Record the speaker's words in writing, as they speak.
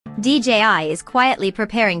DJI is quietly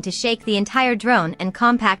preparing to shake the entire drone and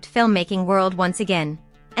compact filmmaking world once again.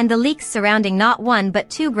 And the leaks surrounding not one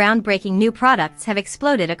but two groundbreaking new products have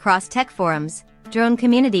exploded across tech forums, drone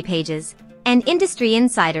community pages, and industry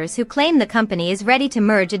insiders who claim the company is ready to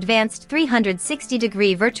merge advanced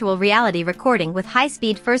 360-degree virtual reality recording with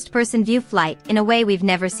high-speed first-person view flight in a way we've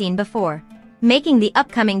never seen before, making the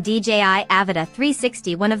upcoming DJI Avata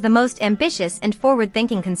 360 one of the most ambitious and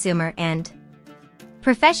forward-thinking consumer and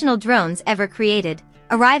professional drones ever created,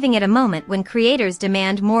 arriving at a moment when creators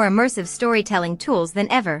demand more immersive storytelling tools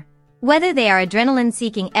than ever. Whether they are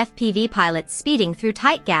adrenaline-seeking FPV pilots speeding through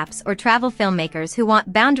tight gaps or travel filmmakers who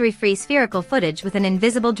want boundary-free spherical footage with an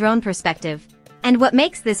invisible drone perspective. And what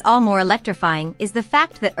makes this all more electrifying is the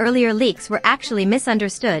fact that earlier leaks were actually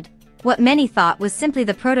misunderstood. What many thought was simply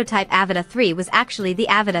the prototype Avata 3 was actually the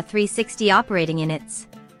Avata 360 operating in its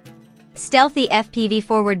stealthy FPV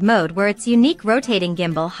forward mode, where its unique rotating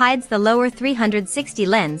gimbal hides the lower 360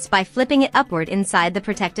 lens by flipping it upward inside the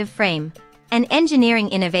protective frame. An engineering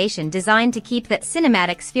innovation designed to keep that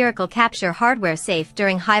cinematic spherical capture hardware safe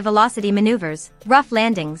during high-velocity maneuvers, rough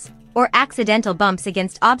landings, or accidental bumps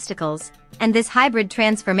against obstacles, and this hybrid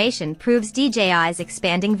transformation proves DJI's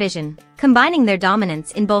expanding vision, combining their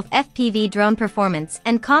dominance in both FPV drone performance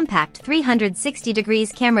and compact 360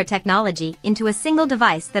 degrees camera technology into a single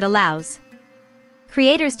device that allows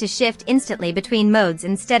creators to shift instantly between modes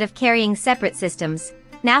instead of carrying separate systems.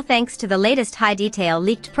 Now, thanks to the latest high-detail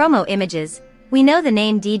leaked promo images, we know the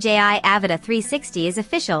name DJI Avata 360 is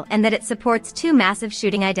official and that it supports two massive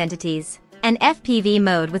shooting identities: an FPV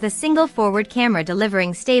mode with a single forward camera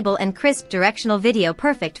delivering stable and crisp directional video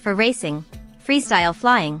perfect for racing, freestyle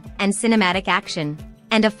flying, and cinematic action,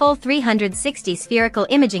 and a full 360 spherical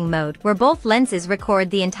imaging mode where both lenses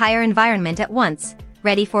record the entire environment at once,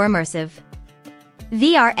 ready for immersive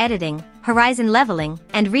VR editing, horizon leveling,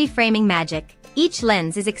 and reframing magic. Each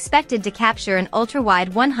lens is expected to capture an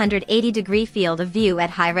ultra-wide 180-degree field of view at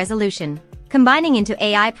high resolution, combining into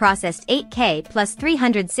AI-processed 8K plus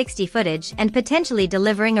 360 footage and potentially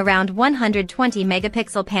delivering around 120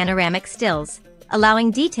 megapixel panoramic stills, allowing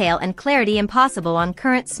detail and clarity impossible on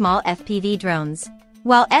current small FPV drones.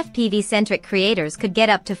 While FPV-centric creators could get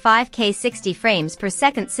up to 5K 60 frames per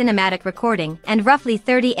second cinematic recording and roughly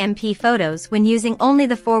 30 MP photos when using only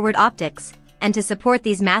the forward optics, and to support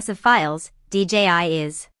these massive files, DJI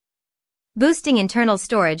is boosting internal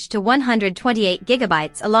storage to 128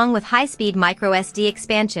 GB along with high-speed microSD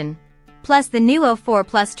expansion, plus the new O4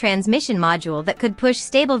 Plus transmission module that could push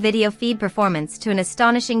stable video feed performance to an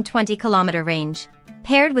astonishing 20-kilometer range,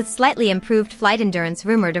 paired with slightly improved flight endurance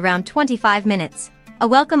rumored around 25 minutes, a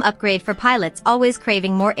welcome upgrade for pilots always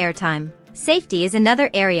craving more airtime. Safety is another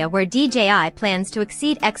area where DJI plans to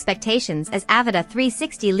exceed expectations, as Avata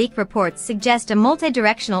 360 leak reports suggest a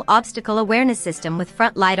multi-directional obstacle awareness system with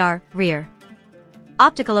front LiDAR, rear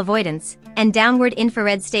optical avoidance, and downward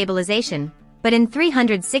infrared stabilization. But in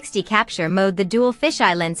 360 capture mode, the dual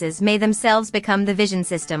fisheye lenses may themselves become the vision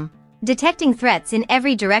system, detecting threats in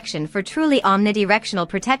every direction for truly omnidirectional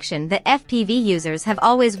protection that FPV users have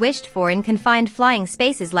always wished for in confined flying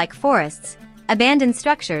spaces like forests, abandoned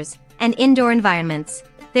structures, and indoor environments.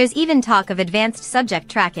 There's even talk of advanced subject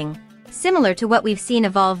tracking, similar to what we've seen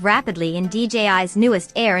evolve rapidly in DJI's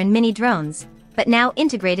newest air and mini drones, but now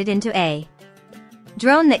integrated into a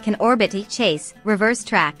drone that can orbit, chase, reverse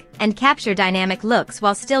track, and capture dynamic looks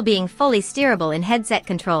while still being fully steerable in headset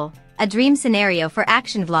control. A dream scenario for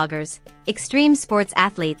action vloggers, extreme sports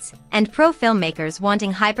athletes, and pro filmmakers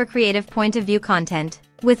wanting hyper-creative point-of-view content.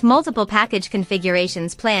 With multiple package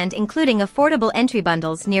configurations planned, including affordable entry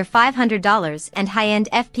bundles near $500 and high-end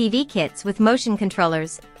FPV kits with motion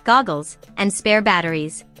controllers, goggles, and spare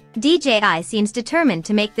batteries, DJI seems determined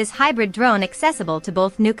to make this hybrid drone accessible to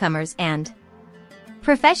both newcomers and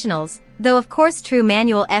professionals, though of course true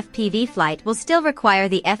manual FPV flight will still require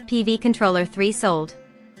the FPV Controller 3 sold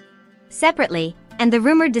separately, and the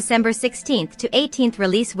rumored December 16th to 18th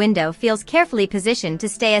release window feels carefully positioned to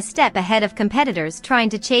stay a step ahead of competitors trying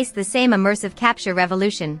to chase the same immersive capture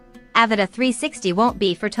revolution. Avata 360 won't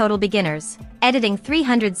be for total beginners. Editing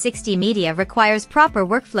 360 media requires proper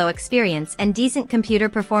workflow experience and decent computer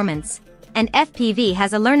performance, and FPV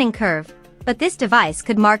has a learning curve, but this device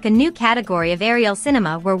could mark a new category of aerial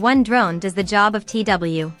cinema where one drone does the job of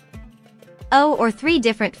TWO or 3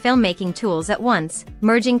 different filmmaking tools at once,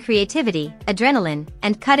 merging creativity, adrenaline,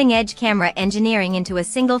 and cutting-edge camera engineering into a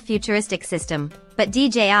single futuristic system. But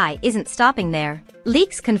DJI isn't stopping there.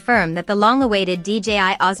 Leaks confirm that the long-awaited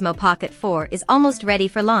DJI Osmo Pocket 4 is almost ready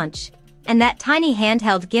for launch, and that tiny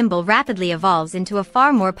handheld gimbal rapidly evolves into a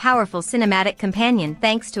far more powerful cinematic companion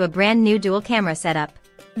thanks to a brand new dual camera setup.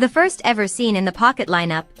 The first ever seen in the Pocket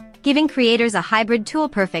lineup, giving creators a hybrid tool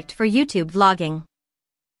perfect for YouTube vlogging.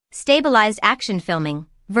 Stabilized action filming,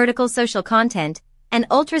 vertical social content, and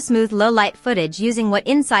ultra-smooth low-light footage using what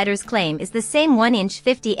insiders claim is the same 1-inch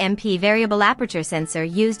 50MP variable aperture sensor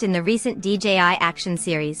used in the recent DJI Action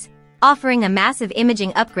series, offering a massive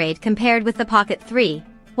imaging upgrade compared with the Pocket 3,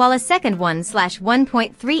 while a second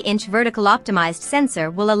 1/1.3-inch vertical optimized sensor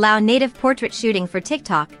will allow native portrait shooting for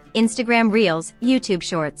TikTok, Instagram Reels, YouTube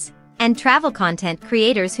Shorts, and travel content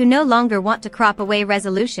creators who no longer want to crop away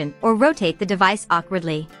resolution or rotate the device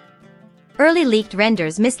awkwardly. Early leaked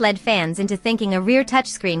renders misled fans into thinking a rear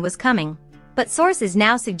touchscreen was coming, but sources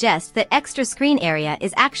now suggest that extra screen area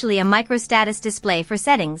is actually a micro-status display for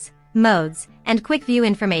settings, modes, and quick view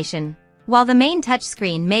information. While the main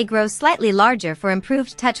touchscreen may grow slightly larger for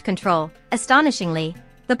improved touch control, astonishingly,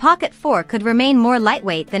 the Pocket 4 could remain more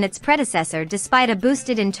lightweight than its predecessor despite a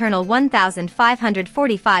boosted internal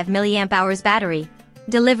 1,545 mAh battery,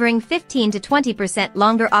 delivering 15 to 20%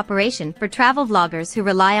 longer operation for travel vloggers who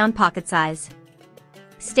rely on pocket size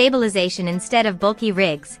stabilization instead of bulky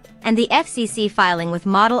rigs, and the FCC filing with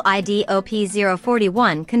Model ID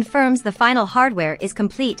OP041 confirms the final hardware is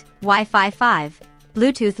complete: Wi-Fi 5,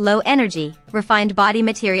 Bluetooth Low Energy, refined body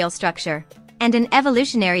material structure, and an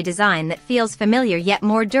evolutionary design that feels familiar yet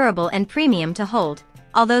more durable and premium to hold.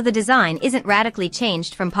 Although the design isn't radically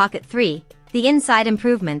changed from Pocket 3, the inside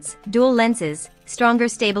improvements, dual lenses, stronger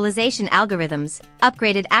stabilization algorithms,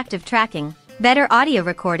 upgraded active tracking, better audio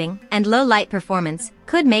recording, and low light performance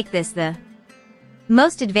could make this the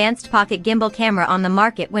most advanced pocket gimbal camera on the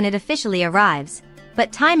market when it officially arrives.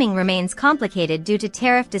 But timing remains complicated due to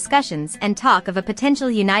tariff discussions and talk of a potential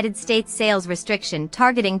United States sales restriction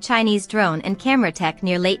targeting Chinese drone and camera tech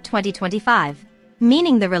near late 2025,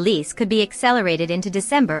 meaning the release could be accelerated into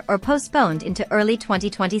December or postponed into early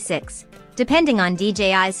 2026, depending on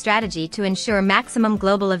DJI's strategy to ensure maximum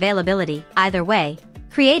global availability. Either way,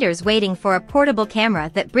 creators waiting for a portable camera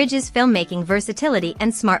that bridges filmmaking versatility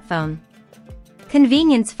and smartphone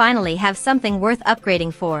convenience finally have something worth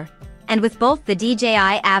upgrading for. And with both the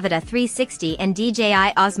DJI Avata 360 and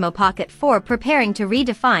DJI Osmo Pocket 4 preparing to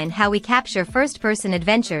redefine how we capture first-person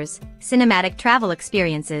adventures, cinematic travel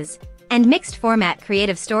experiences, and mixed-format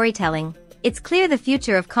creative storytelling, it's clear the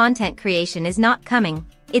future of content creation is not coming,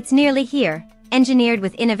 it's nearly here, engineered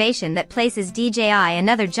with innovation that places DJI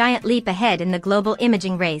another giant leap ahead in the global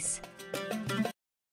imaging race.